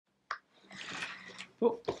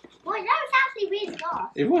Oh. Boy, that was actually really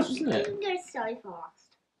fast. It was, wasn't it? You can go so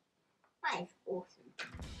fast. That is awesome.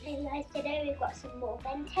 And guys, today we've got some more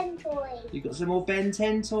Ben 10 toys. You got some more Ben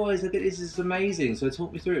 10 toys. Look at this, is amazing. So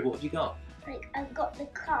talk me through it. What have you got? Like, I've got the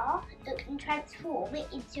car that can transform it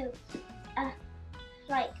into a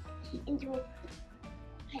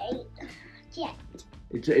jet.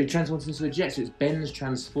 It transforms into a jet, so it's Ben's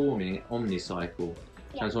Transforming OmniCycle.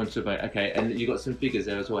 Yeah. Transforms into a boat. Okay, and you got some figures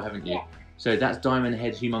there as well, haven't you? Yeah. So that's Diamond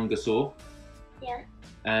Head Humongosaur. Yeah.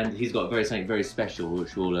 And he's got something very special,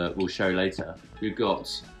 which we'll show later. We've got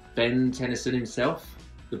Ben Tennyson himself,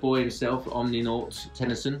 the boy himself, Omni-Naut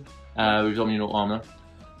Tennyson, with Omni-Naut armor.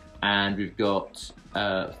 And we've got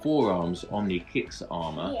Forearms Omni-Kicks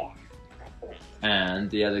armor. Yeah. And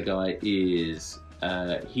the other guy is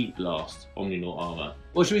Heat Blast Omni-Naut armor.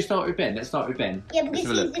 Well, should we start with Ben? Let's start with Ben. Yeah,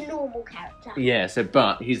 because he's the normal character. Yeah,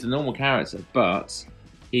 but he's the normal character, but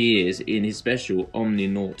he is in his special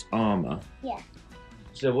Omni-Naut armor. Yeah.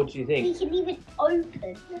 So what do you think? He can even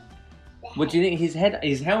open. What do you think? His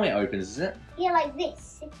helmet opens, is it? Yeah, like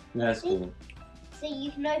this. That's cool. So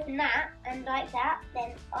you can open that and like that,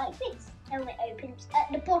 then like this. Helmet opens.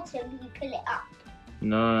 At the bottom, you pull it up.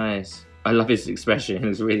 Nice. I love his expression.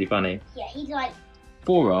 It's really funny. Yeah, he's like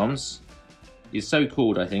Forearms is so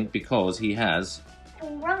called, I think, because he has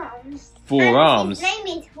 4 arms. 4 arms. His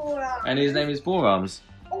name is 4 arms. And his name is Forearms.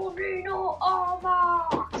 Omni-Naut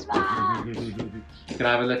armor. Can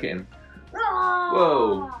I have a look at him?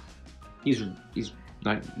 Whoa. He's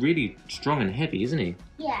like really strong and heavy, isn't he?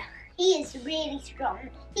 Yeah, he is really strong.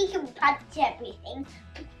 He can punch everything.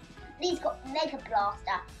 He's got Mega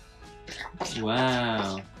Blaster.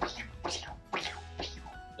 Wow.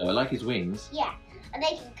 Oh, I like his wings. Yeah, and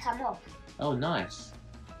they can come off. Oh, nice.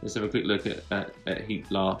 Let's have a quick look at Heat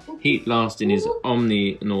Blast. Heat Blast in his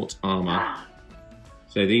Omni-Naut armor.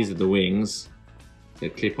 So these are the wings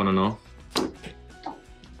that clip on and off.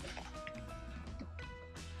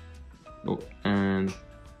 Oh, and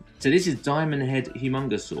so this is Diamond Head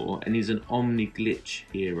Humongosaur, and he's an Omni-Glitch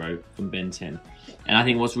hero from Ben 10. And I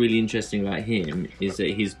think what's really interesting about him is that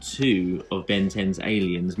he's 2 of Ben 10's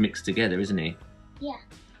aliens mixed together, isn't he? Yeah.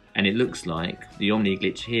 And it looks like the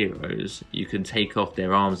Omni-Glitch heroes, you can take off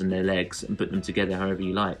their arms and their legs and put them together however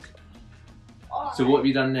you like. So what have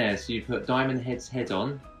you done there? So you put Diamond Head's head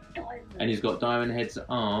on, and he's got Diamond Head's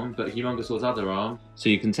arm, but Humongosaur's other arm. So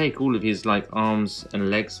you can take all of his like arms and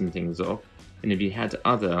legs and things off, and if you had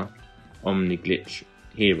other Omni-Glitch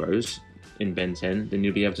heroes in Ben 10, then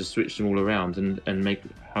you'll be able to switch them all around and make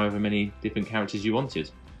however many different characters you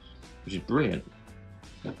wanted, which is brilliant.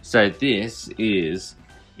 So this is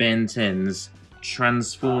Ben 10's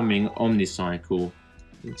Transforming OmniCycle.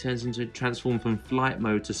 It turns into transform from flight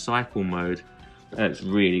mode to cycle mode. That's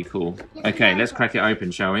really cool. Okay, let's crack it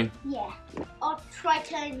open, shall we? Yeah. I'll try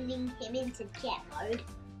turning him into jet mode.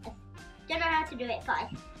 I don't know how to do it, but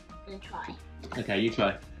I'm gonna try. Okay, you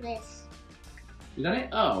try. This. You done it?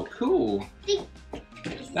 Oh, cool.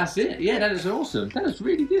 That's it. Yeah, that is awesome. That is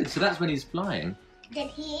really good. So that's when he's flying. Then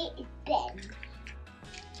here is Ben.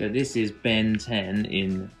 So this is Ben 10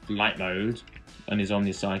 in flight mode on his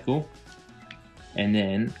OmniCycle. And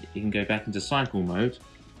then you can go back into cycle mode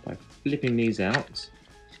by flipping these out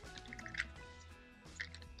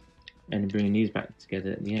and bringing these back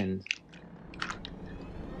together at the end.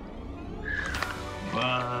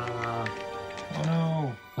 Oh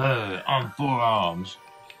no! On 4 arms.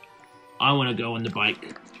 I want to go on the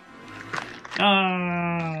bike.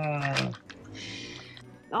 Ah!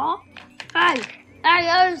 Oh, hey,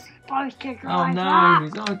 I was supposed to drive. Oh no,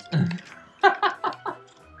 he's not.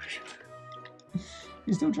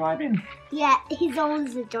 He's still driving. Yeah, his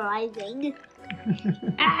arms are driving.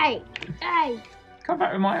 Hey, hey, Come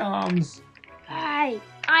back with my arms. hey,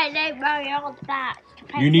 I need my arms back.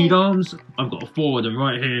 You need arms? I've got 4 of them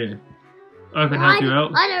right here. I can help you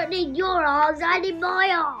out. I don't need your arms, I need my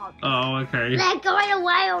arms. Oh, okay. They're going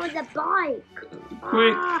away on the bike.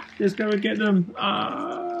 Quick, let's go and get them.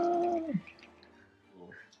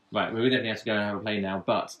 Right, we definitely have to go and have a play now,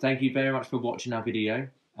 but thank you very much for watching our video.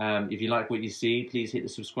 If you like what you see, please hit the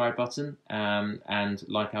subscribe button and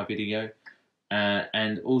like our video.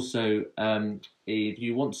 And also, if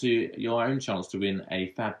you want your own chance to win a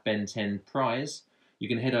Fab Ben 10 prize, you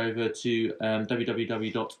can head over to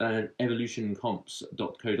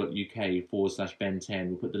www.evolutioncomps.co.uk/Ben10.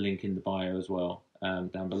 We'll put the link in the bio as well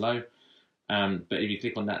down below. But if you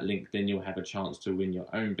click on that link, then you'll have a chance to win your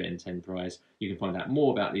own Ben 10 prize. You can find out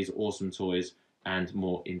more about these awesome toys and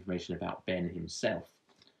more information about Ben himself.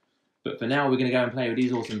 But for now, we're going to go and play with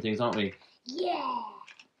these awesome things, aren't we? Yeah.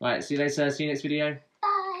 Right, see you later. See you next video.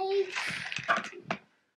 Bye.